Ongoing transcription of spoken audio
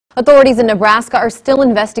Authorities in Nebraska are still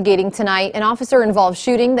investigating tonight an officer-involved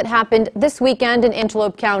shooting that happened this weekend in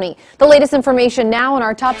Antelope County. The latest information now on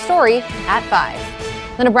our top story at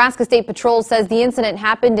 5. The Nebraska State Patrol says the incident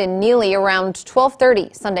happened in Neligh around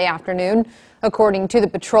 12:30 Sunday afternoon. According to the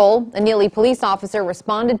patrol, a Neligh police officer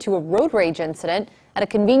responded to a road rage incident at a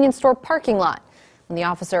convenience store parking lot. When the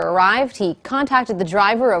officer arrived, he contacted the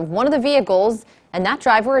driver of one of the vehicles, and that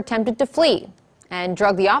driver attempted to flee and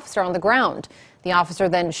drug the officer on the ground. The officer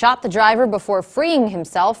then shot the driver before freeing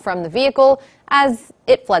himself from the vehicle as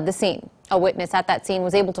it fled the scene. A witness at that scene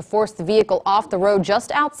was able to force the vehicle off the road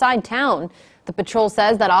just outside town. The patrol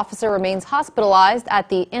says that officer remains hospitalized at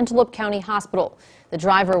the Antelope County Hospital. The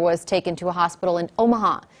driver was taken to a hospital in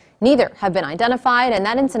Omaha. Neither have been identified, and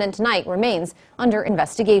that incident tonight remains under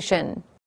investigation.